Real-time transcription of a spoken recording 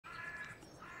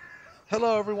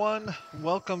Hello everyone,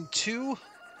 welcome to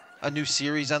a new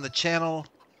series on the channel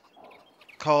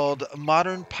called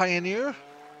Modern Pioneer.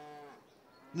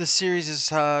 This series is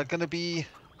going to be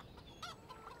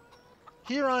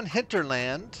here on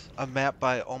Hinterland, a map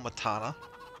by Omatana.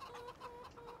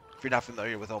 If you're not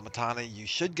familiar with Omatana, you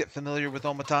should get familiar with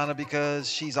Omatana because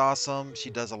she's awesome. She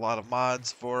does a lot of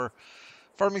mods for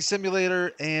Farming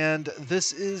Simulator, and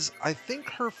this is, I think,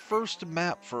 her first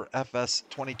map for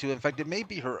FS22. In fact, it may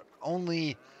be her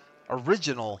only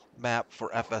original map for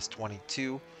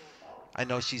FS22. I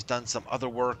know she's done some other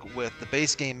work with the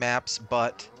base game maps,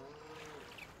 but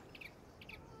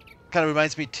kind of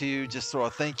reminds me to just throw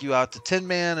a thank you out to Tin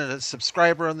Man and a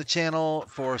subscriber on the channel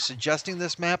for suggesting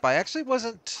this map. I actually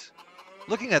wasn't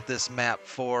looking at this map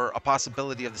for a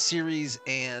possibility of the series,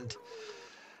 and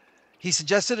he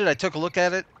suggested it. I took a look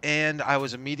at it, and I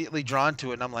was immediately drawn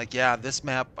to it. And I'm like, yeah, this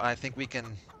map, I think we can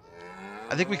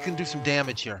do some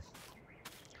damage here,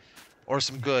 or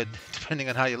some good, depending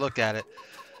on how you look at it.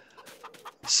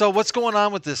 So what's going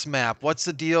on with this map? What's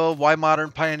the deal? Why Modern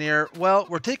Pioneer? Well,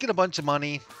 we're taking a bunch of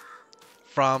money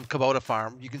from Kubota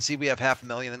Farm. You can see we have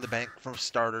 $500,000 in the bank for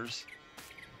starters.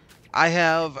 I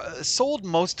have sold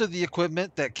most of the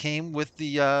equipment that came with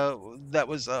the that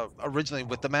was originally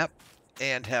with the map,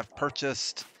 and have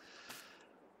purchased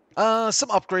some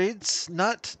upgrades.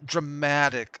 Not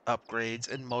dramatic upgrades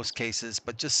in most cases,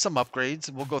 but just some upgrades.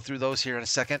 We'll go through those here in a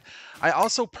second. I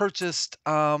also purchased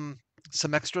some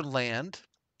extra land.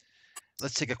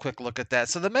 Let's take a quick look at that.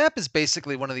 So the map is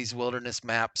basically one of these wilderness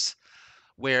maps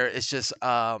where it's just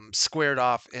squared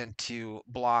off into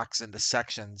blocks, into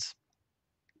sections.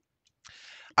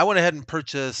 I went ahead and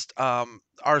purchased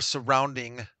our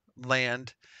surrounding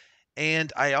land,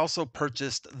 and I also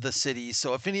purchased the city.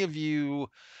 So if any of you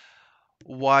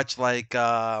watch like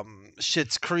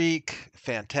Schitt's Creek,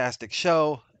 fantastic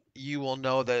show, you will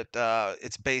know that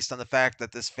it's based on the fact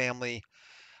that this family,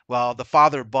 well, the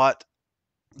father bought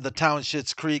the town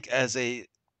Schitt's Creek as a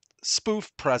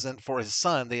spoof present for his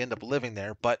son. They end up living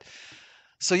there. But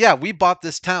so yeah, we bought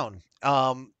this town.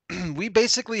 We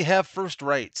basically have first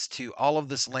rights to all of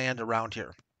this land around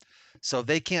here. So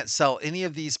they can't sell any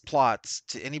of these plots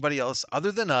to anybody else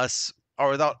other than us,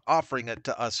 or without offering it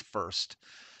to us first.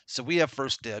 So we have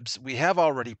first dibs. We have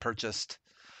already purchased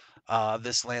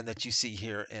this land that you see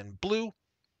here in blue.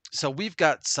 So we've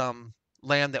got some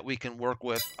land that we can work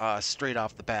with straight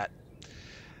off the bat.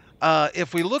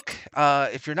 If we look,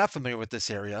 if you're not familiar with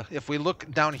this area, if we look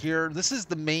down here, this is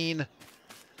the main,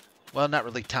 well, not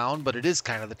really town, but it is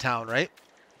kind of the town, right?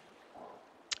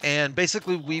 And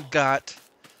basically we've got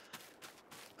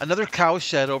another cow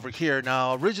shed over here.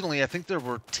 Now, originally, I think there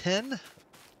were 10.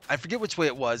 I forget which way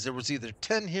it was. There was either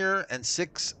 10 here and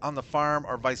 6 on the farm,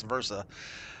 or vice versa.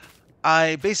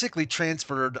 I basically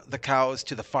transferred the cows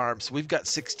to the farm, so we've got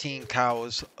 16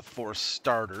 cows for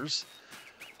starters.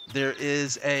 There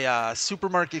is a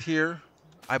supermarket here.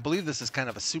 I believe this is kind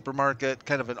of a supermarket,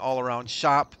 kind of an all-around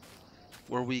shop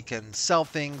where we can sell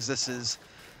things. This is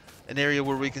an area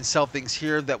where we can sell things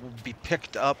here that will be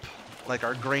picked up, like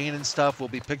our grain and stuff will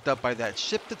be picked up by that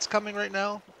ship that's coming right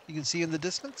now. You can see in the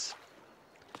distance.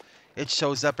 It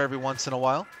shows up every once in a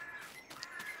while.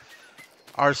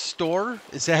 Our store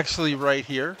is actually right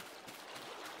here.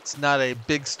 It's not a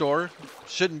big store.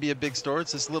 Shouldn't be a big store.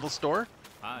 It's this little store.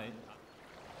 Hi.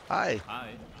 Hi. Hi.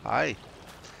 Hi.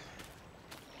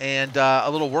 And a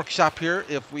little workshop here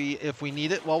if we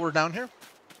need it while we're down here.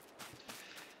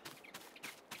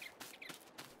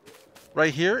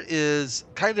 Right here is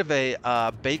kind of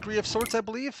a bakery of sorts, I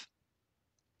believe.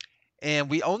 And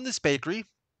we own this bakery.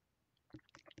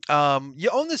 You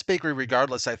own this bakery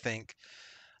regardless, I think.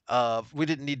 We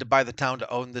didn't need to buy the town to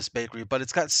own this bakery, but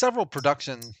it's got several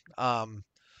production,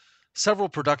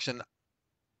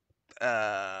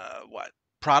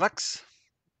 products?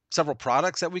 Several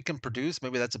products that we can produce.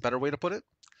 Maybe that's a better way to put it.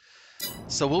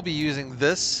 So we'll be using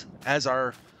this as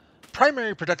our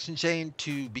primary production chain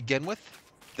to begin with.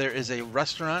 There is a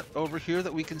restaurant over here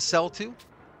that we can sell to.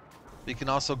 We can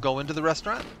also go into the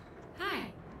restaurant. Hi.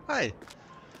 Hi.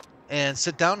 And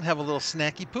sit down and have a little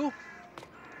snacky poo.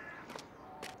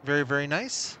 Very, very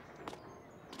nice.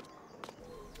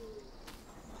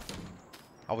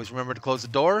 Always remember to close the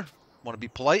door. Want to be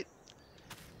polite.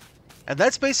 And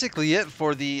that's basically it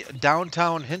for the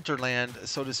downtown hinterland,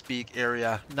 so to speak,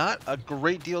 area. Not a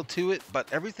great deal to it, but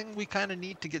everything we kind of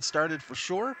need to get started for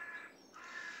sure.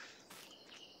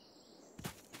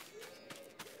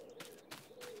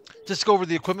 Just go over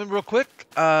the equipment real quick.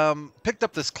 Picked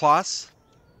up this Kloss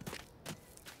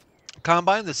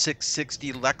combine, the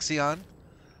 660 Lexion,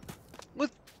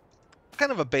 with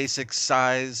kind of a basic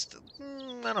sized,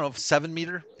 I don't know,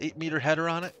 7-meter, 8-meter header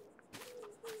on it.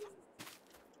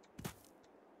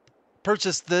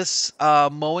 Purchased this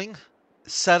mowing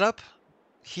setup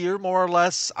here, more or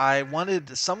less. I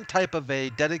wanted some type of a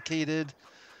dedicated,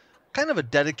 kind of a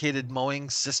dedicated mowing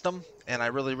system, and I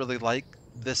really, really like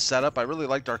this setup. I really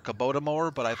liked our Kubota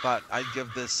mower, but I thought I'd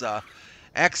give this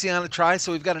Axion a try.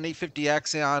 So we've got an 850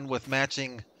 Axion with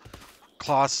matching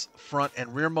Kloss front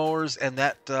and rear mowers, and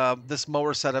that this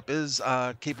mower setup is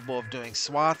capable of doing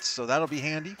swaths, so that'll be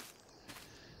handy.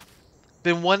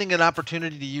 Been wanting an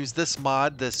opportunity to use this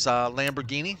mod, this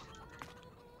Lamborghini.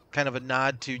 Kind of a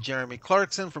nod to Jeremy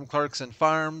Clarkson from Clarkson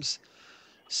Farms.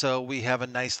 So we have a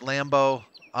nice Lambo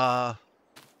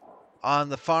on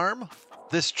the farm.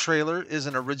 This trailer is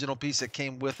an original piece that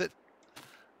came with it.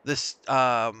 This,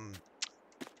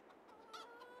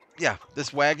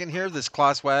 this wagon here, this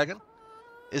Kloss wagon,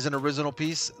 is an original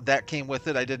piece that came with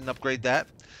it. I didn't upgrade that.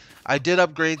 I did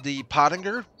upgrade the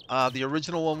Pottinger. The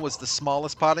original one was the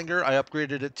smallest Pottinger. I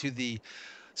upgraded it to the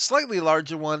slightly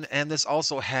larger one, and this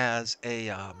also has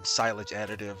a silage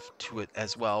additive to it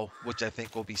as well, which I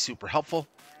think will be super helpful.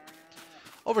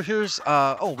 Over here's,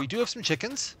 we do have some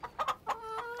chickens,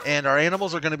 and our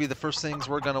animals are going to be the first things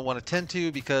we're going to want to tend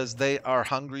to because they are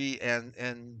hungry,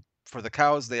 and for the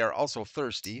cows, they are also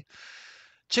thirsty.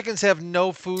 Chickens have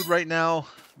no food right now.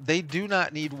 They do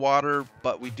not need water,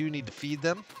 but we do need to feed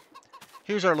them.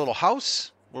 Here's our little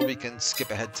house where we can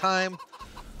skip ahead time.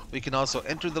 We can also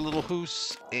enter the little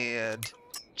house and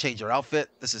change our outfit.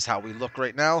 This is how we look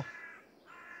right now.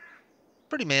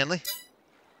 Pretty manly.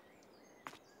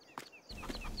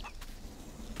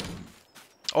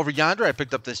 Over yonder, I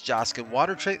picked up this Joskin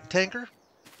water tanker.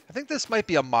 I think this might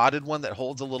be a modded one that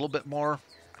holds a little bit more.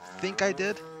 I think I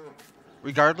did.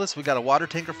 Regardless, we got a water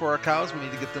tanker for our cows. We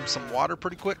need to get them some water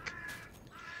pretty quick.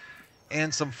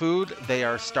 And some food. They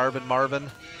are starving Marvin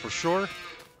for sure.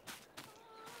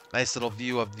 Nice little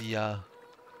view of the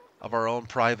of our own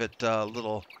private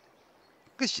little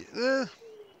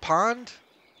pond.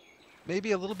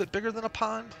 Maybe a little bit bigger than a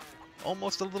pond.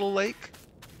 Almost a little lake.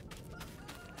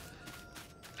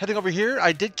 Heading over here,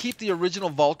 I did keep the original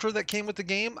Valtra that came with the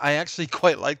game. I actually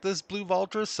quite like this blue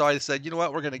Valtra, so I said, you know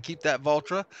what, we're going to keep that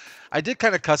Valtra. I did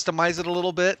kind of customize it a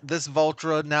little bit. This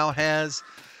Valtra now has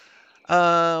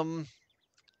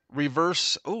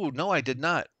reverse. Oh, no, I did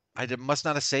not. Must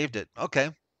not have saved it.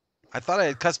 Okay. I thought I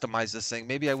had customized this thing.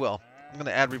 Maybe I will. I'm going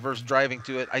to add reverse driving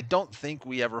to it. I don't think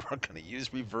we ever are going to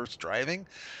use reverse driving,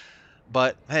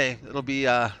 but hey, it'll be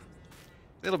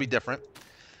different.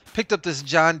 Picked up this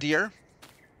John Deere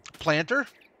planter.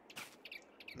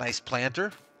 Nice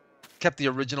planter. Kept the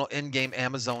original in-game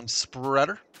Amazon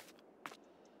spreader.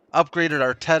 Upgraded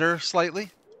our tedder slightly.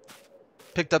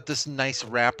 Picked up this nice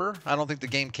wrapper. I don't think the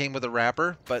game came with a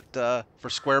wrapper, but for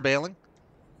square baling.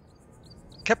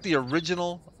 Kept the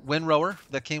original windrower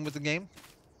that came with the game,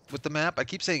 with the map. I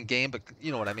keep saying game, but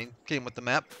you know what I mean. Came with the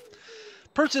map.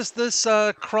 Purchased this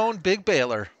Krone Big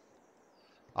Baler.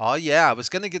 Oh yeah, I was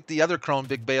going to get the other Krone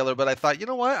Big Baler, but I thought, you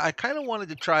know what? I kind of wanted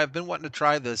to try, I've been wanting to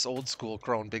try this old school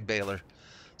Krone Big Baler.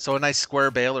 So a nice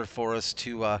square baler for us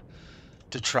to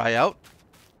try out.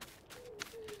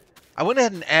 I went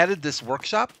ahead and added this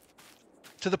workshop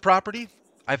to the property.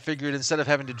 I figured instead of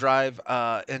having to drive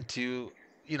into,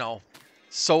 you know,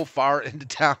 so far into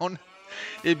town,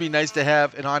 it'd be nice to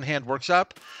have an on-hand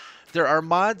workshop. There are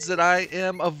mods that I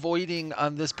am avoiding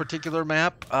on this particular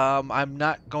map. I'm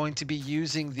not going to be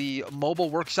using the mobile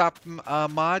workshop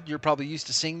mod. You're probably used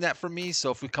to seeing that from me.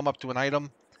 So if we come up to an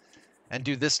item and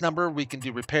do this number, we can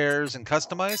do repairs and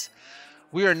customize.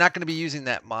 We are not going to be using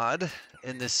that mod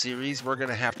in this series. We're going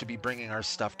to have to be bringing our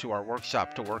stuff to our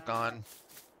workshop to work on,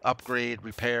 upgrade,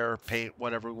 repair, paint,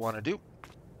 whatever we want to do.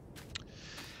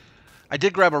 I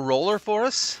did grab a roller for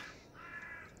us.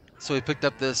 So we picked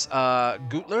up this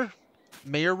Gutler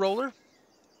Mayor roller.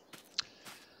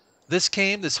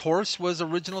 This horse was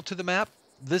original to the map.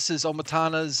 This is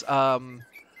Omatana's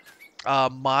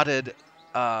modded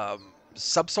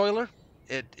subsoiler.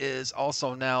 It is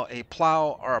also now a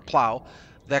plow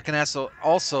that can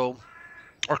also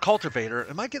or cultivator.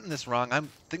 Am I getting this wrong? I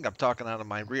think I'm talking out of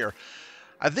my rear.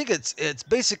 I think it's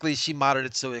basically she modded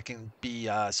it so it can be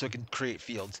so it can create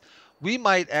fields. We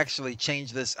might actually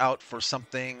change this out for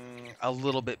something a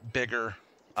little bit bigger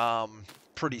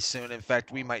pretty soon. In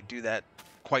fact, we might do that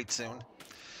quite soon.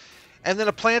 And then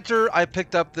a planter, I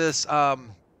picked up this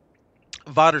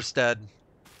Vaderstedt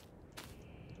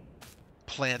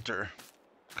planter.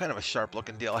 Kind of a sharp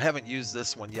looking deal. I haven't used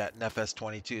this one yet in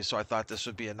FS22, so I thought this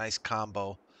would be a nice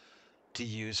combo to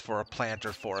use for a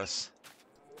planter for us.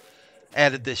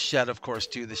 Added this shed, of course,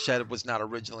 too. The shed was not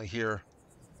originally here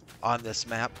on this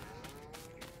map.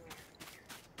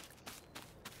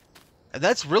 And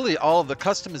that's really all of the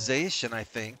customization, I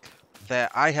think,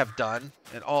 that I have done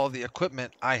and all the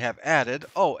equipment I have added.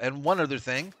 Oh, and one other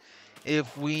thing.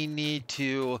 If we need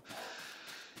to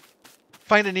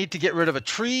find a need to get rid of a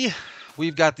tree,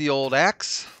 we've got the old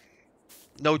axe.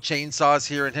 No chainsaws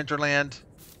here in Hinterland.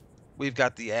 We've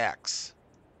got the axe.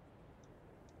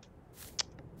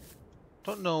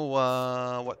 Don't know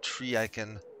what tree I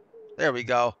can... There we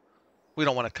go. We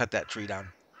don't want to cut that tree down.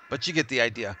 But you get the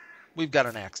idea. We've got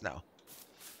an axe now.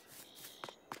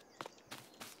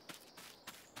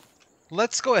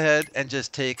 Let's go ahead and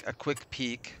just take a quick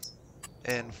peek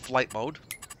in flight mode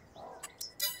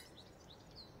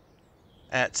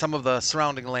at some of the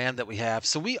surrounding land that we have.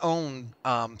 So we own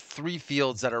 3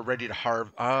 fields that are ready to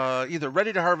harvest, either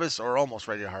ready to harvest or almost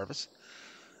ready to harvest.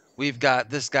 We've got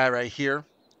this guy right here,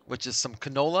 which is some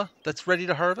canola that's ready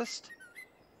to harvest.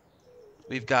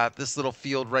 We've got this little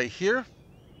field right here,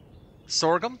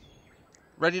 sorghum,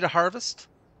 ready to harvest.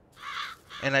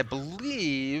 And I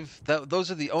believe that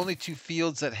those are the only 2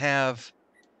 fields that have...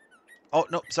 Oh,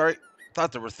 no, sorry.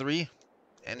 Thought there were 3.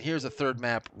 And here's a third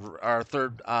map, our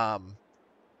third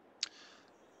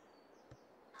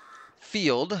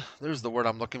field. There's the word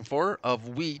I'm looking for, of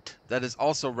wheat that is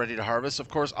also ready to harvest. Of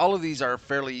course, all of these are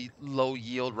fairly low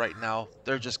yield right now.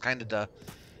 They're just kind of to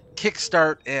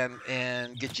kickstart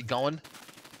and get you going.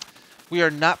 We are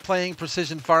not playing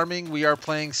precision farming. We are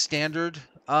playing standard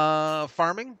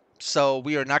farming. So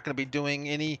we are not going to be doing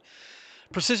any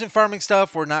precision farming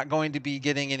stuff. We're not going to be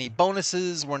getting any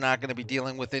bonuses. We're not going to be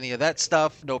dealing with any of that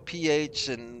stuff. No pH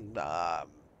and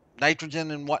nitrogen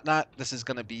and whatnot. This is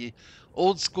going to be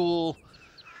old school,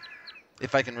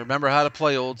 if I can remember how to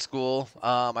play old school.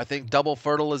 I think double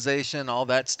fertilization, all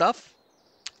that stuff.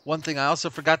 One thing I also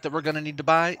forgot that we're going to need to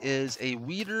buy is a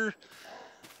weeder.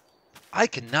 I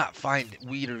cannot find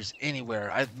weeders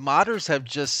anywhere. Modders have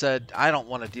just said, I don't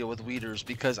want to deal with weeders,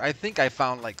 because I think I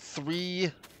found like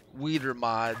 3 weeder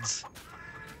mods.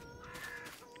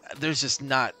 There just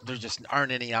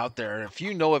aren't any out there. If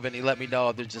you know of any, let me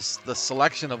know. They're just, the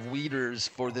selection of weeders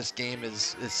for this game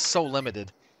is so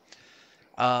limited.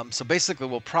 So basically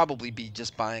we'll probably be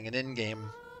just buying an in-game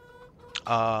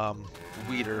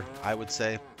weeder, I would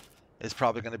say, is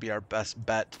probably going to be our best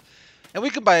bet. And we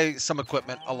can buy some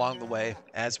equipment along the way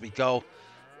as we go.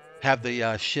 Have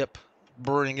the ship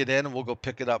bring it in, and we'll go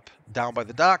pick it up down by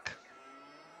the dock.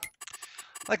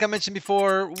 Like I mentioned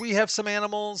before, we have some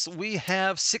animals. We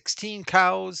have 16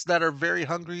 cows that are very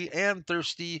hungry and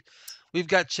thirsty. We've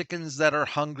got chickens that are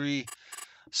hungry,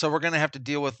 so we're going to have to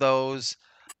deal with those.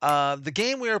 The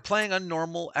game, we are playing on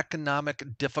normal economic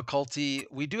difficulty.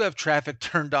 We do have traffic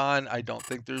turned on. I don't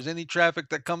think there's any traffic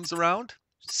that comes around.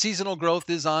 Seasonal growth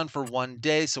is on for 1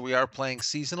 day, so we are playing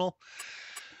seasonal.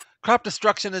 Crop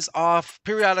destruction is off.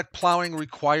 Periodic plowing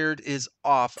required is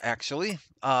off, actually.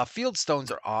 Field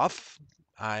stones are off.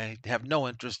 I have no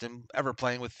interest in ever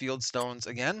playing with field stones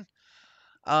again,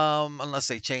 unless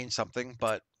they change something.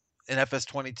 But in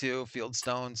FS22, field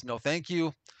stones, no thank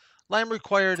you. Lime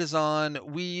required is on.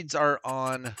 Weeds are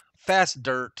on. Fast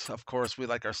dirt. Of course, we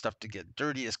like our stuff to get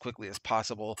dirty as quickly as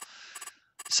possible.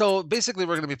 So basically,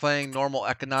 we're going to be playing normal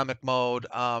economic mode.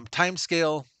 Time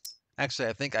scale, actually,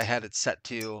 I think I had it set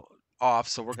to off,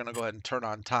 so we're going to go ahead and turn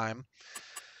on time.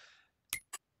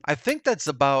 I think that's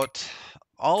about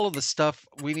all of the stuff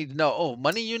we need to know. Oh,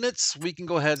 money units, we can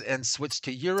go ahead and switch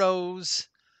to euros,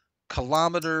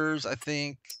 kilometers, I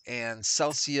think, and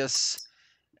Celsius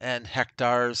and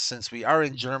hectares. Since we are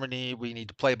in Germany, we need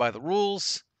to play by the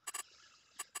rules.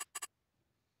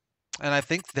 And I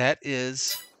think that's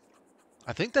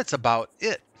about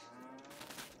it.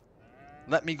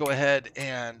 Let me go ahead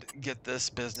and get this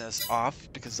business off,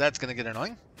 because that's going to get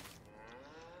annoying.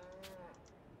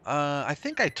 I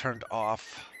think I turned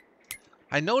off.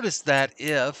 I noticed that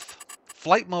if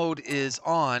flight mode is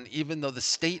on, even though the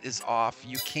state is off,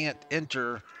 you can't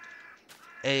enter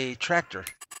a tractor.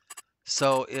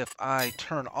 So if I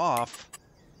turn off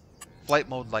flight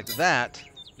mode like that,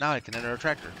 now I can enter a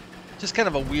tractor. Just kind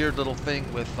of a weird little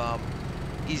thing with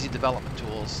easy development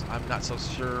tools. I'm not so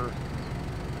sure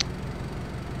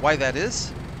why that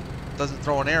is. It doesn't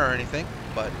throw an error or anything,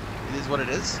 but it is what it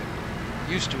is.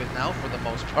 Used to it now for the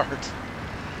most part.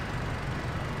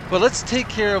 But let's take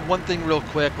care of one thing real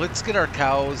quick. Let's get our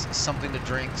cows something to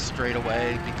drink straight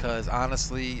away, because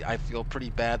honestly, I feel pretty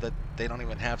bad that they don't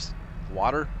even have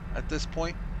water at this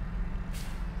point.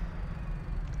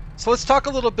 So let's talk a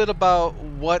little bit about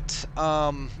what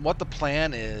the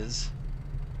plan is,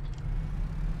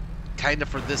 kind of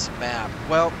for this map.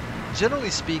 Well,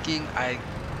 generally speaking,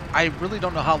 I really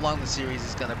don't know how long the series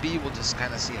is going to be. We'll just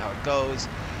kind of see how it goes.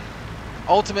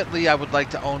 Ultimately, I would like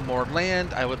to own more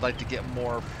land. I would like to get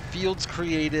more fields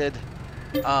created.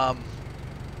 I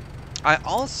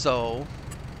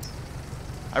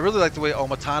really like the way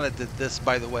Omatana did this,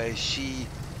 by the way. She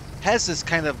has this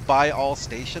kind of buy-all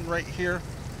station right here,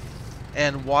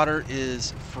 and water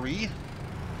is free,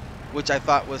 which I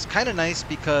thought was kind of nice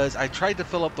because I tried to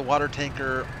fill up the water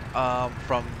tanker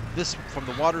from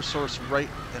the water source right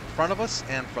in front of us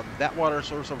and from that water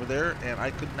source over there, and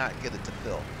I could not get it to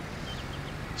fill.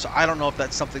 So I don't know if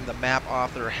that's something the map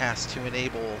author has to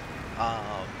enable.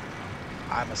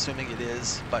 I'm assuming it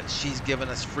is, but she's given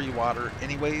us free water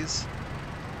anyways,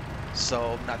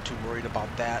 so I'm not too worried about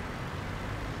that.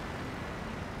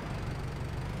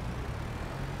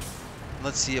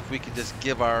 Let's see if we can just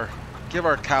give our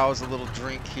cows a little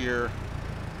drink here.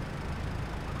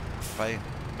 If I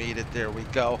made it, there we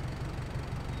go.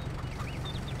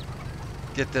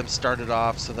 Get them started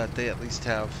off so that they at least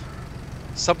have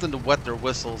something to wet their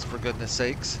whistles, for goodness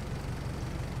sakes.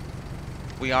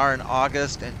 We are in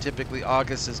August, and typically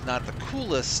August is not the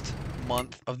coolest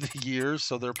month of the year,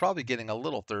 so they're probably getting a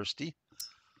little thirsty.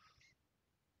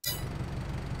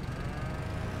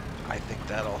 I think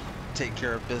that'll take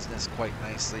care of business quite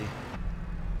nicely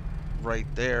right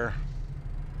there.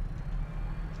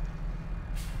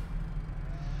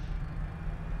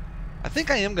 I think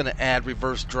I am going to add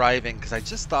reverse driving because I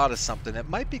just thought of something. It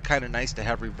might be kind of nice to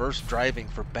have reverse driving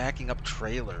for backing up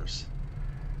trailers.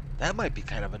 That might be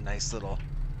kind of a nice little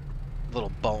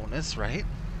bonus, right?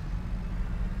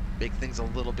 Make things a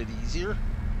little bit easier.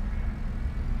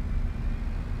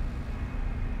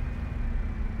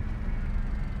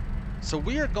 So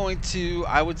we are going to,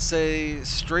 I would say,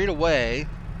 straight away,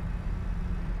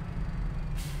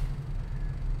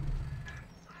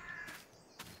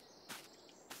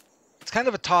 it's kind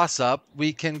of a toss-up.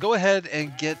 We can go ahead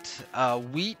and get our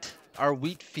wheat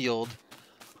field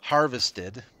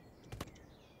harvested.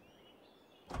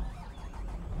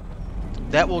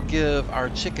 That will give our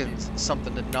chickens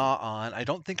something to gnaw on. I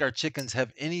don't think our chickens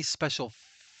have any special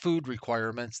food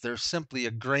requirements. They're simply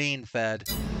a grain fed.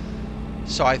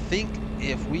 So I think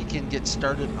if we can get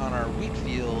started on our wheat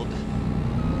field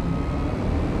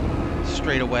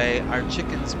straight away, our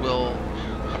chickens will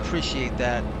appreciate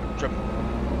that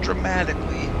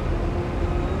dramatically.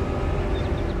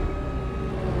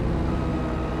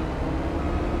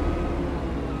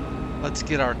 Let's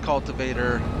get our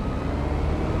cultivator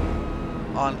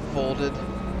unfolded.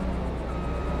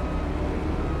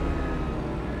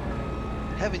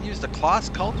 Haven't used a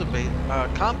Kloss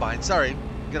combine, sorry.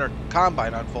 Get our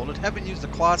combine unfolded. Haven't used a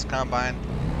Kloss combine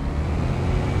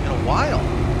in a while,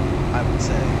 I would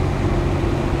say.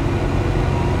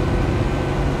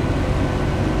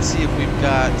 Let's see if we've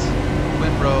got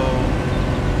windrow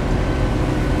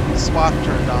swath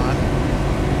turned on.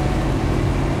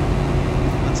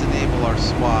 Let's enable our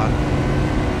swath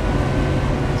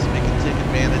so we can take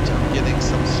advantage of getting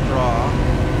some straw.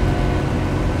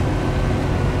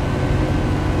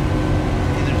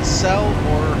 Either to sell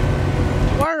or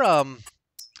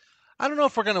I don't know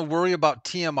if we're going to worry about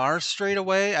TMR straight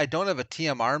away. I don't have a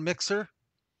TMR mixer.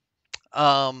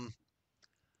 I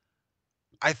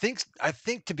think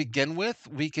to begin with,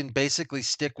 we can basically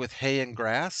stick with hay and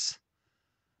grass,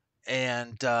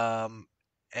 and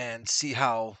see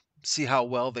how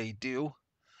well they do.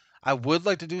 I would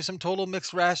like to do some total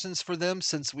mixed rations for them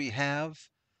since we have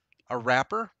a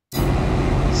wrapper,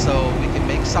 so we can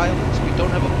make silage. We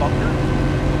don't have a bunker,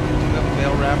 but we do have a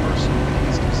bale wrapper, so we can at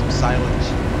least do some silage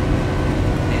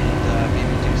and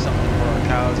maybe do something for our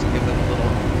cows to give them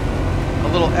a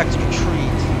little extra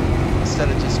treat instead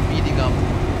of just feeding them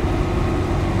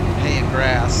hay and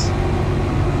grass.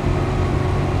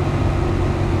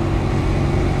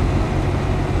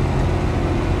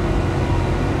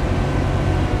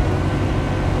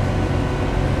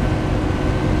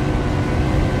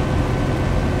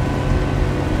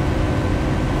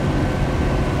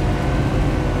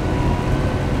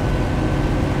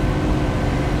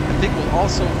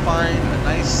 Also find a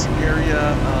nice area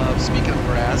of, speaking of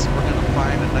grass, we're going to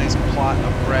find a nice plot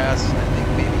of grass, I think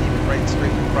maybe even right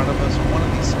straight in front of us, or one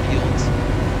of these fields.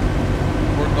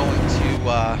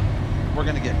 We're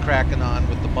going to get cracking on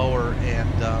with the mower and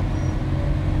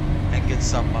get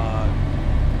some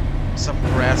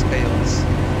grass bales,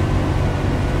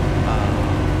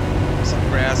 some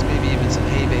grass, maybe even some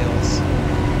hay bales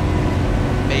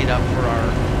made up for our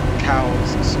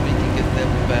cows so we can get them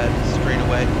fed straight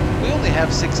away. We only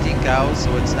have 16 cows,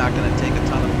 so it's not going to take a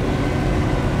ton of food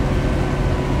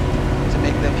to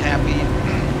make them happy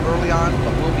early on,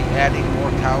 but we'll be adding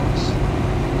more cows.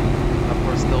 Of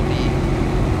course, they'll be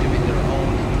doing their own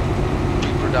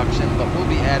production, but we'll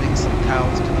be adding some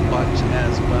cows to the bunch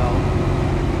as well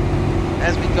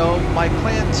as we go. My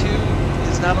plan too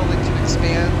is not only to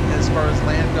expand as far as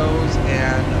land goes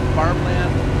and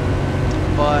farmland,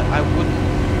 but I wouldn't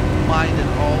mind at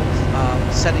all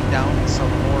setting down some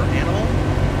more animal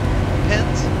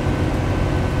pens.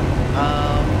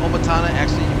 Omatana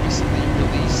actually recently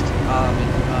released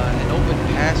an open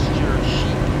pasture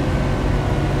sheep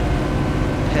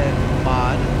pen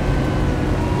mod,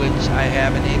 which I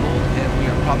have enabled, and we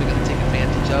are probably going to take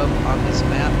advantage of on this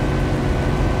map.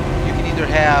 You can either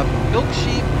have milk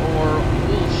sheep or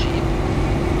wool sheep.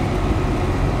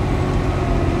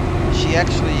 She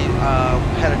actually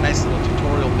had a nice little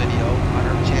tutorial video on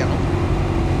her channel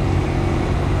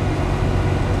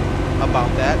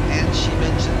about that, and she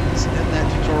mentions in that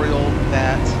tutorial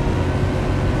that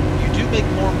you do make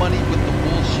more money with the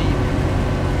wool sheep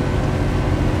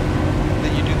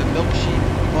than you do the milk sheep,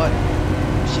 but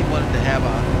she wanted to have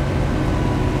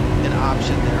an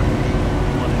option there for people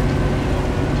who wanted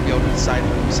to be able to decide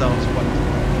for themselves what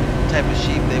type of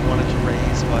sheep they wanted to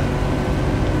raise. But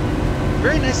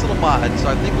very nice little mod, so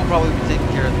I think we'll probably be taking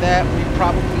care of that. We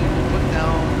probably will put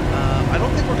down, I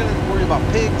don't think we're going to worry about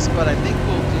pigs, but I think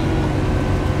we'll do,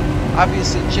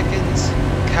 obviously, chickens,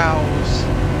 cows,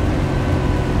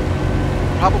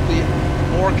 probably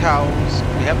more cows.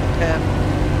 We have the pen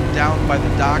down by the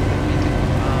dock that we can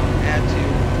add to.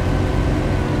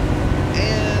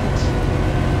 And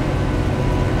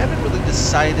I haven't really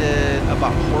decided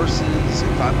about horses,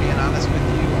 if I'm being honest with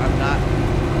you. I'm not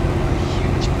a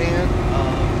huge fan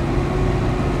of,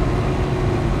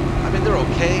 I mean, they're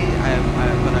okay.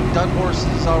 But I've done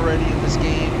horses already in this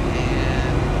game,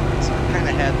 and so I've kind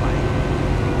of had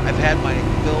my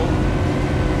fill.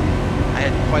 I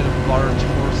had quite a large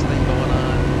horse thing going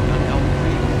on Elm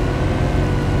Creek.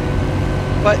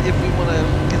 But if we want to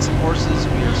get some horses,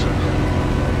 we are certainly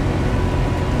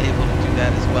able to do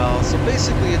that as well. So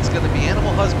basically it's going to be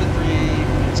animal husbandry,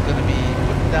 it's going to be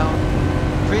putting down,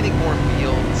 creating more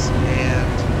fields,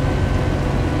 and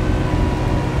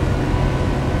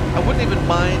I wouldn't even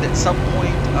mind at some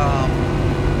point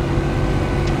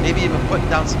maybe even putting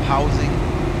down some housing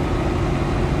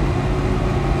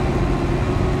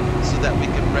so that we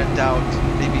can rent out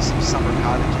maybe some summer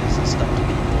cottages and stuff to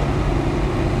people,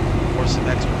 or some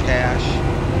extra cash,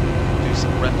 do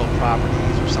some rental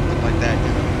properties or something like that,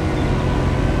 you know.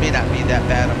 May not be that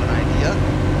bad of an idea.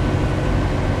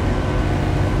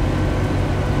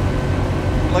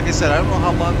 Like I said, I don't know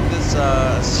how long this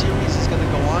series is going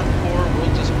to go on for.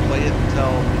 We'll just play it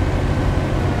until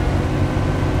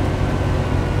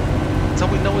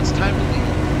we know it's time to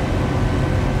leave.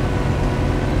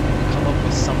 Come up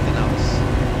with something else.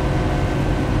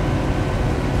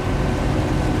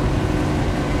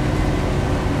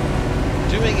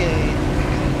 Doing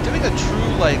a true,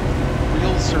 like,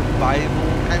 real survival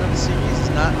kind of series is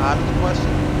not out of the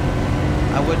question.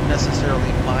 I wouldn't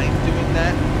necessarily mind doing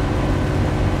that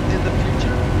in the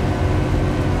future.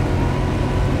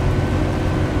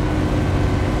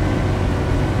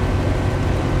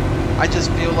 I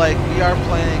just feel like we are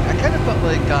playing, I kind of felt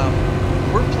like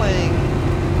we're playing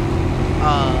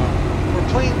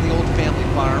the old family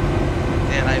farm,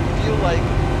 and I feel like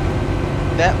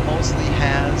that mostly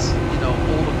has, you know,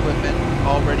 old equipment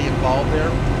already involved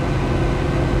there.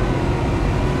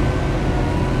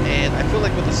 And I feel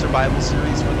like with the survival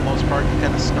series, for the most part, you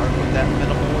kind of start with that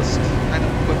minimalist kind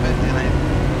of equipment, and I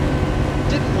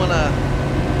didn't want to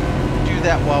do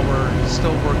that while we're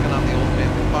still working on the old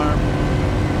family farm.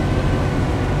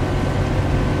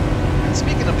 And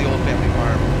speaking of the old family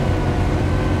farm,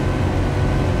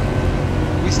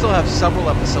 we still have several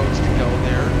episodes to go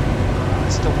there. I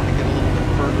still want to get a little bit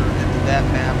further into that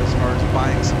map as far as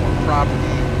buying some more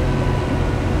property.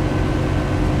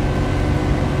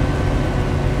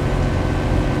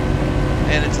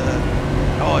 And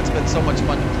it's been so much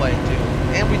fun to play too.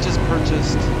 And we just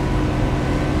purchased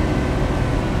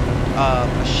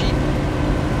a sheep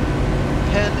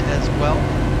pen as well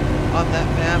on that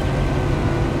map.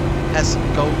 Has some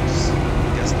goats.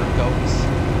 I guess they're goats.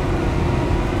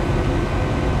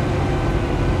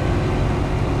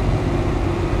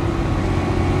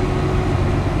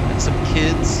 And some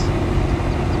kids.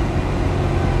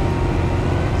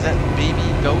 Is that baby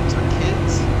goats or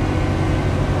kids?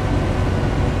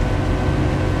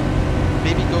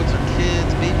 Baby goats are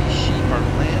kids, baby sheep are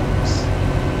lambs.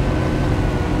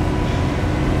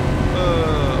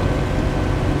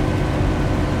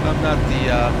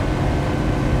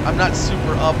 I'm not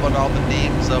super up on all the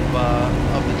names of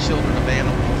the children of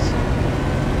animals.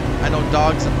 I know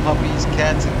dogs and puppies,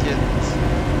 cats and kittens.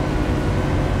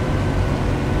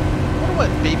 I wonder what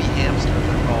baby hamsters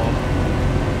are called.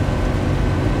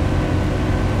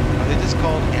 just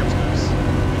called hamsters,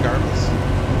 regardless.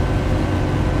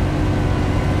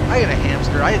 I had a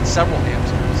hamster. I had several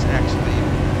hamsters, actually.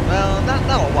 Well, not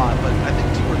a lot, but I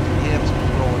think 2 or 3 hamsters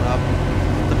growing up.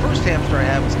 The first hamster I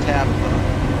had was Tabitha.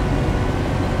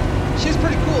 She was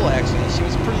pretty cool, actually. She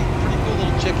was a pretty cool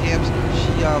little chick hamster.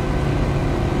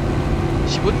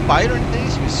 She wouldn't bite or anything.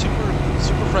 She was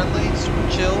super friendly, super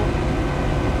chill,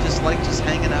 just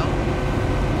hanging out.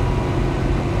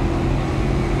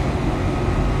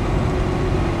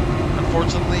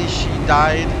 Unfortunately, she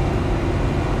died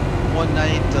one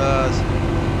night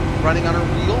running on her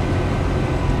wheel.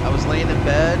 I was laying in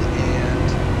bed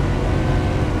and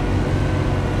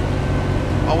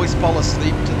always fall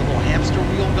asleep to the little hamster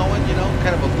wheel going, you know,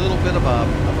 kind of a little bit of a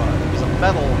it was a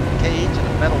metal cage and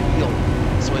a metal wheel,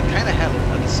 so it kind of had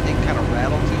a distinct kind of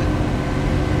rattle to it.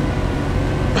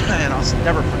 And I'll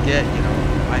never forget, you know,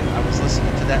 I was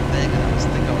listening to that thing and I was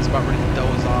thinking I was about ready to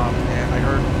doze off, and I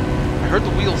heard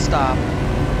the wheel stop,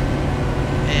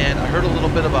 and I heard a little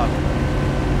bit of a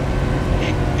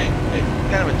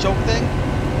kind of a choke thing,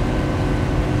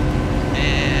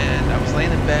 and I was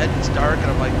laying in bed, it's dark,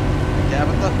 and I'm like,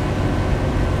 Tabitha,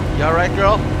 you alright,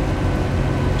 girl?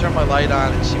 Turned my light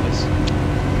on, and she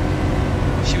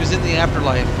was in the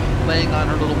afterlife, laying on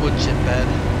her little wood chip bed.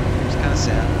 It was kind of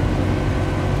sad.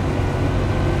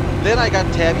 Then I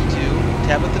got Tabitha 2.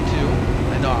 I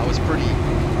know I was pretty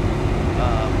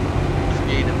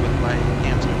creative with my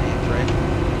hamster names, right?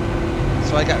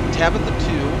 So I got Tabitha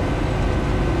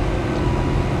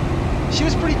 2. She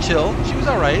was pretty chill. She was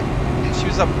alright. She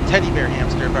was a teddy bear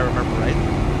hamster, if I remember right.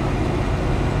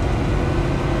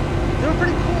 They were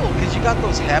pretty cool because you got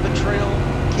those habit trail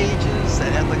cages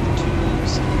that had like the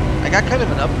tubes. I got kind of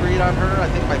an upgrade on her. I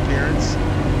think my parents,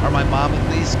 or my mom at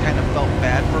least, kind of felt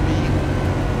bad for me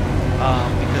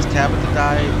because Tabitha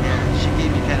died, and she gave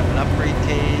me kind of an upgrade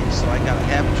cage. So I got a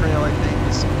habit trail, I think,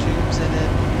 with some tubes in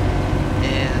it,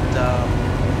 and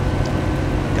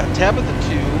got Tabitha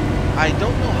 2. I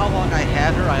don't know how long I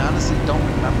had her. I honestly don't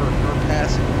remember her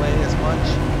passing away as much.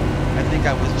 I think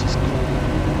I was just cold.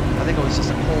 I think it was just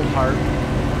a cold heart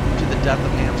to the death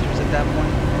of hamsters at that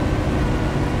point.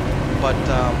 But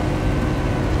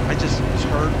I just was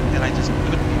hurt, and I just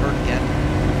couldn't be hurt again.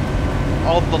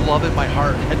 All the love in my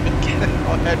heart had been given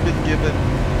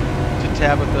to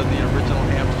Tabitha, the original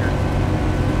hamster.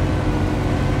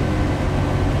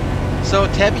 So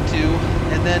Tabby 2,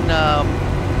 and then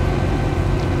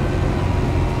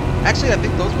actually I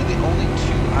think those were the only 2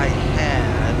 I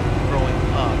had growing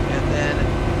up. And then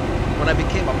when I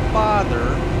became a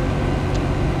father,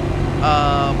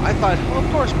 I thought, well,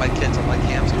 of course my kids are like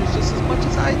hamsters just as much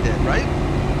as I did, right?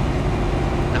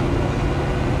 Not really.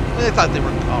 I mean, I thought they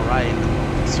were alright,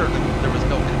 but certainly there was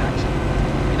no connection.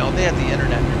 You know, they had the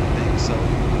internet and everything, so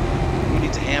who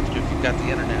needs a hamster if you've got the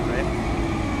internet, right?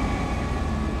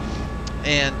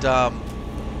 And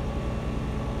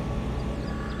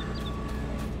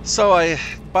so I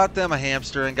bought them a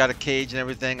hamster and got a cage and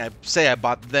everything. I say I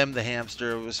bought them the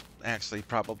hamster. It was actually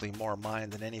probably more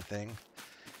mine than anything.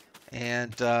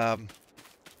 And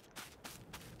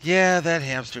yeah, that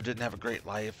hamster didn't have a great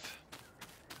life.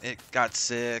 It got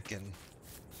sick, and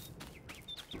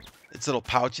its little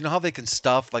pouch, you know how they can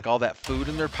stuff like all that food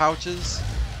in their pouches?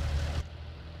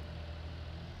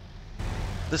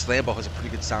 This Lambo has a pretty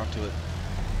good sound to it.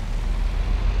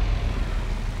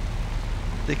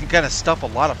 They can kind of stuff a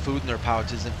lot of food in their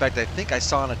pouches. In fact, I think I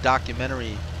saw in a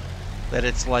documentary that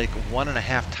it's like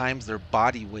 1.5 times their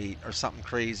body weight or something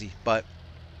crazy. But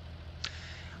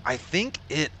I think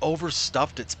it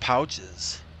overstuffed its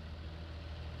pouches,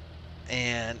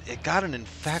 and it got an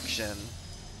infection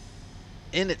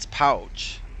in its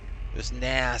pouch. It was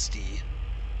nasty.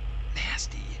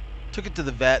 Nasty. Took it to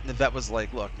the vet, and the vet was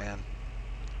like, look, man.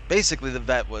 Basically, the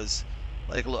vet was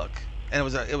like, look. And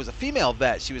it was a female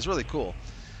vet. She was really cool.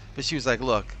 But she was like,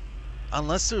 look,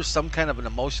 unless there's some kind of an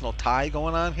emotional tie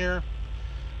going on here,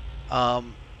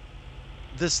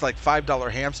 this like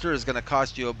 $5 hamster is going to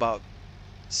cost you about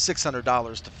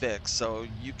 $600 to fix, so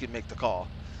you can make the call.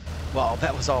 Well,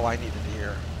 that was all I needed to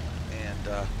hear. And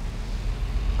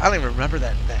I don't even remember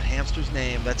that hamster's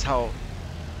name. That's how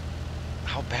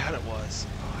bad it was.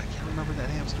 Oh, I can't remember that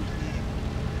hamster's name.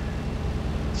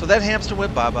 So that hamster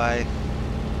went bye-bye.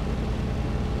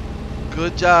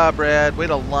 Good job, Brad. Way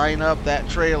to line up that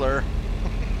trailer.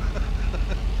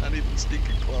 Not even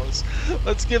sneaking close.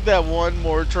 Let's give that one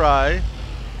more try.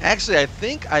 Actually, I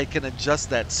think I can adjust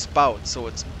that spout so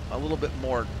it's a little bit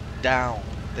more down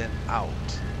than out.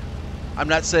 I'm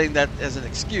not saying that as an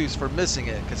excuse for missing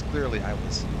it, because clearly I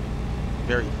was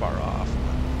very far off.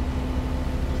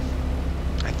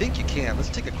 I think you can. Let's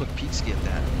take a quick peek ski at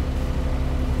that.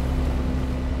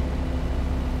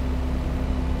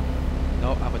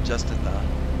 I'm adjusting the...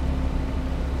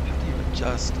 How do you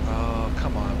adjust? Oh,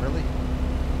 come on, really?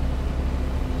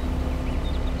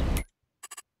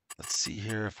 Let's see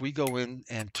here. If we go in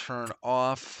and turn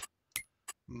off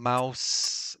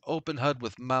mouse, open HUD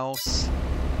with mouse.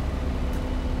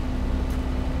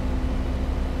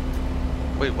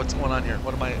 Wait, what's going on here?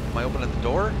 What am I opening the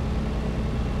door?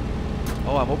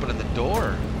 Oh, I'm opening the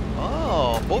door.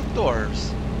 Oh, both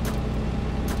doors.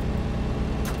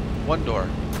 One door.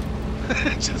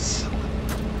 Just...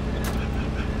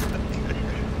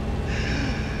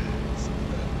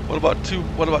 What about two?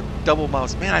 What about double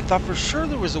mouse? Man, I thought for sure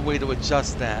there was a way to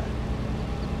adjust that.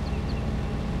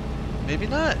 Maybe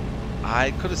not.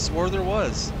 I could have swore there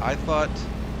was. I thought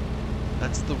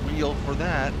that's the reel for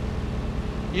that.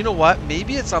 You know what?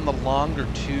 Maybe it's on the longer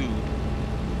tube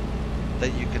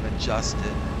that you can adjust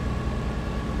it.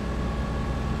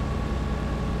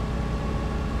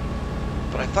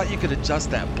 But I thought you could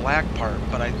adjust that black part,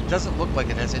 but it doesn't look like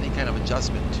it has any kind of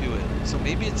adjustment to it. So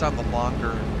maybe it's on the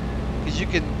longer, because you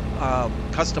can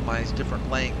customize different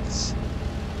lengths.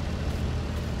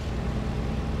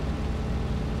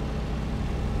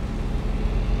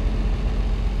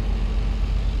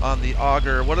 On the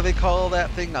auger, what do they call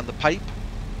that thing on the pipe?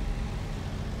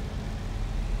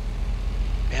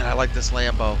 Man, I like this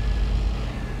Lambo.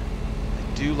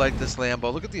 I do like this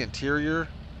Lambo. Look at the interior.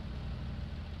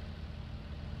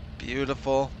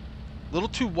 Beautiful. A little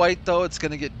too white though, it's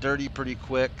gonna get dirty pretty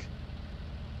quick.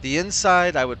 The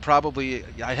inside, I'd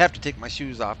have to take my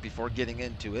shoes off before getting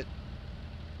into it.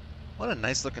 What a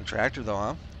nice looking tractor though,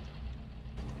 huh?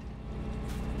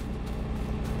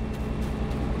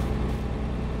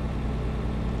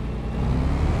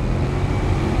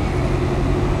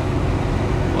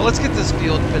 Well, let's get this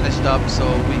field finished up so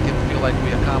we can feel like we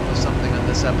accomplished something on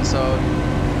this episode.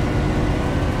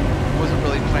 Wasn't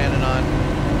really planning on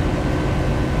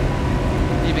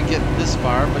even getting this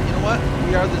far, but you know what?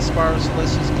 We are this far, so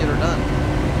let's just get her done.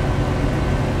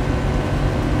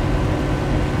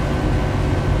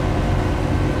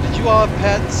 Did you all have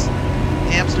pets?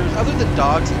 Hamsters? Other than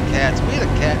dogs and cats, we had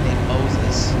a cat named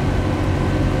Moses.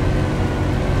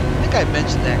 I think I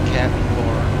mentioned that cat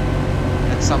before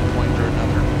at some point or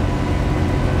another.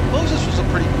 Moses was a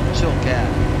pretty chill cat.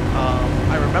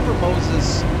 I remember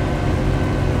Moses.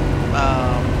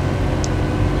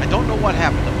 I don't know what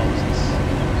happened to Moses.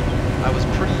 I was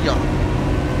pretty young,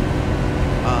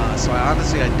 so I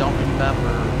don't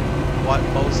remember what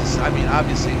Moses. I mean,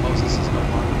 obviously Moses is no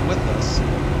longer with us.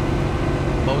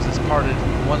 Moses parted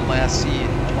one last seed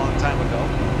a long time ago,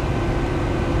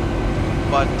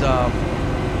 but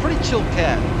pretty chill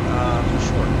cat for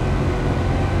sure.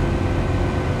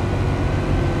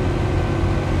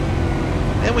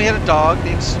 Then we had a dog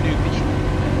named Snoopy.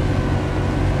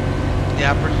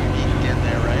 Yeah, pretty unique again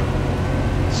there, right?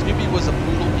 Snoopy was a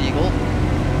Poodle Beagle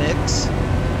mix,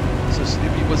 so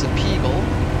Snoopy was a Peagle,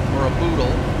 or a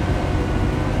Boodle.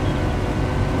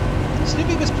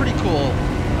 Snoopy was pretty cool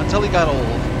until he got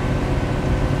old.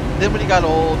 Then when he got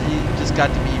old, he just got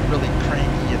to be really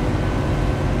cranky and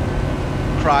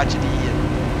crotchety,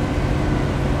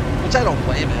 which I don't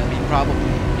blame him. He probably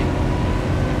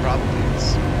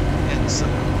was in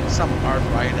some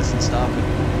arthritis and stuff.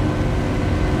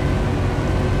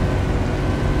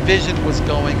 Vision was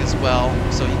going as well,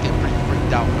 so he'd get pretty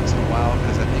freaked out once in a while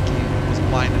because I think he was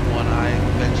blind in one eye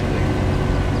eventually.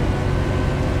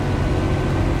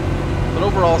 But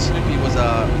overall, Snoopy was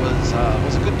a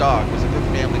good dog. Was a good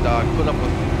family dog. Put up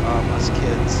with us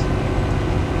kids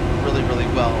really, really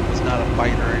well. Was not a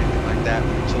fighter or anything like that.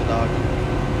 Pretty chill dog.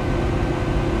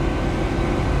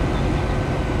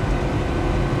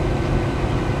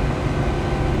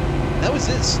 That was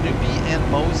it. Snoopy and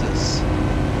Moses.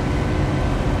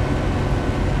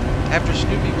 After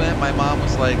Snoopy went, my mom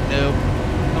was like, nope,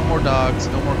 no more dogs,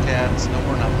 no more cats, no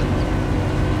more nothing.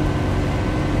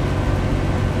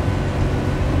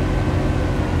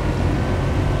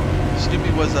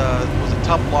 Snoopy was a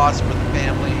tough loss for the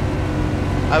family.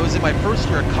 I was in my first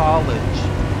year of college.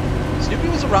 Snoopy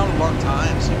was around a long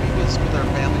time. Snoopy was with our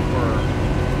family for,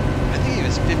 I think he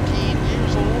was 15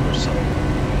 years old or so.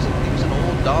 He was an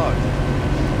old dog.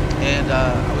 And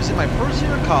I was in my first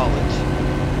year of college.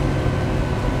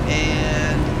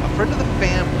 And a friend of the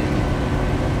family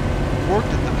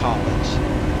worked at the college,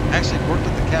 actually worked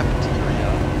at the cafeteria,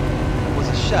 was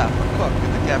a chef, a cook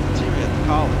in the cafeteria at the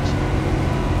college.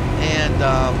 And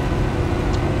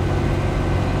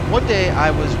one day I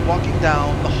was walking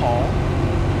down the hall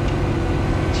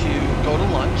to go to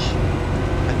lunch.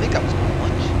 I think I was going to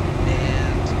lunch.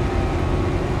 And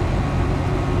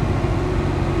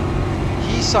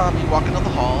he he saw me walking down the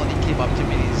hall, and he came up to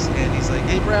me, and he's like,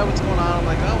 "Hey, Brad, what's going on?" I'm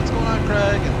like, "Oh, what's going on,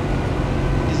 Craig?"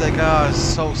 And he's like, "Oh, I'm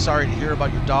so sorry to hear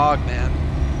about your dog, man."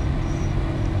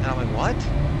 And I'm like, "What?"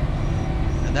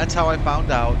 And that's how I found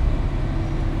out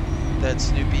that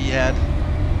Snoopy had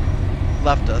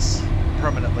left us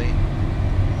permanently.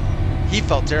 He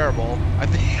felt terrible. I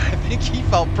think he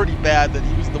felt pretty bad that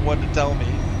he was the one to tell me.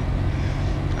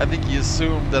 I think he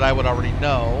assumed that I would already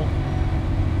know,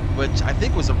 which I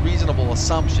think was a reasonable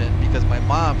assumption because my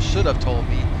mom should have told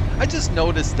me. I just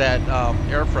noticed that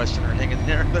air freshener hanging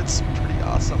there. That's pretty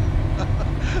awesome.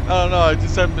 I don't know. I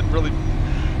just haven't been really.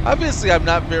 Obviously, I'm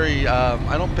not very.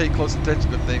 I don't pay close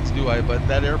attention to things, do I? But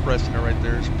that air freshener right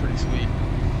there is pretty sweet.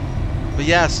 But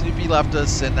yeah, Snoopy left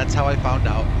us, and that's how I found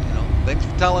out. You know, thanks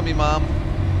for telling me, Mom.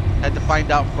 Had to find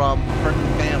out from a friend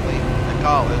and family at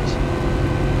college.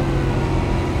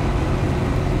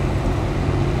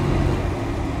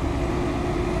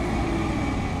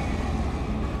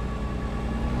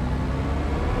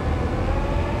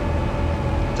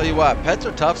 Tell you what, pets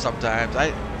are tough sometimes.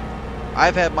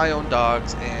 I've had my own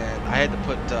dogs, and I had to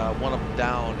put one of them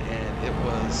down, and it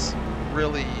was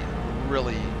really,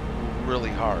 really, really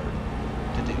hard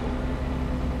to do.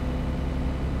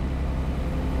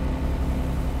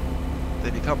 They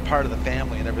become part of the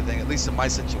family and everything. At least in my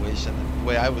situation, the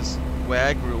way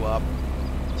I grew up,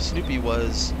 Snoopy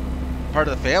was part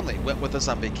of the family. Went with us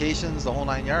on vacations, the whole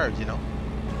 9 yards, you know.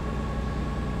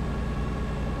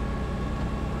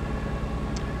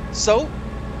 So,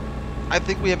 I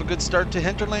think we have a good start to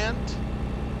Hinterland.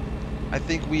 I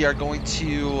think we are going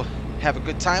to have a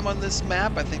good time on this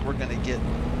map. I think we're going to get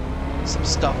some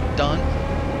stuff done.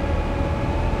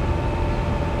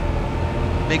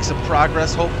 Make some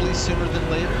progress, hopefully, sooner than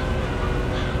later.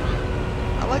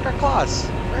 I like our Kloss.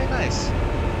 Very nice.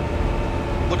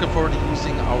 Looking forward to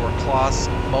using our Kloss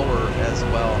mower as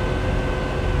well.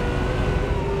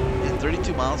 And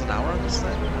 32 miles an hour on this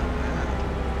thing?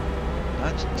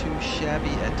 Not too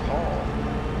shabby at all.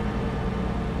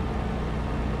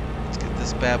 Let's get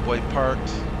this bad boy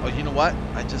parked. Oh, you know what?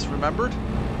 I just remembered.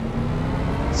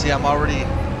 See, I'm already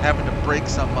having to break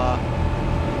some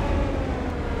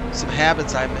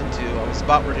habits I'm into. I was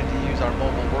about ready to use our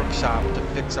mobile workshop to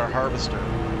fix our harvester,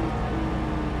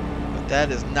 but that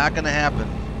is not going to happen.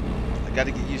 I got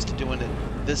to get used to doing it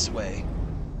this way.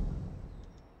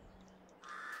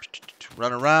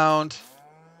 Run around,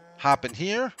 hop in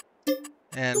here.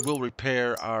 And we'll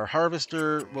repair our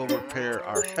harvester, we'll repair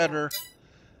our header,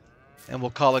 and we'll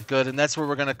call it good. And that's where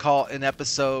we're going to call in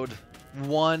episode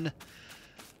 1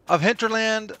 of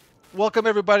Hinterland. Welcome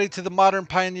everybody to the Modern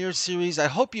Pioneer series. I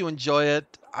hope you enjoy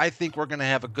it. I think we're going to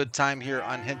have a good time here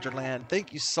on Hinterland.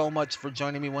 Thank you so much for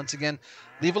joining me once again.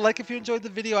 Leave a like if you enjoyed the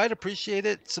video. I'd appreciate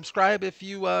it. Subscribe if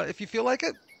you feel like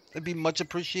it. It'd be much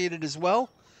appreciated as well.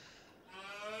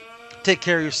 Take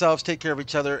care of yourselves, take care of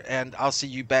each other, and I'll see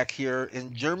you back here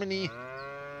in Germany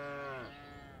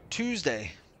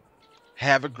Tuesday.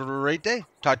 Have a great day.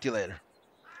 Talk to you later.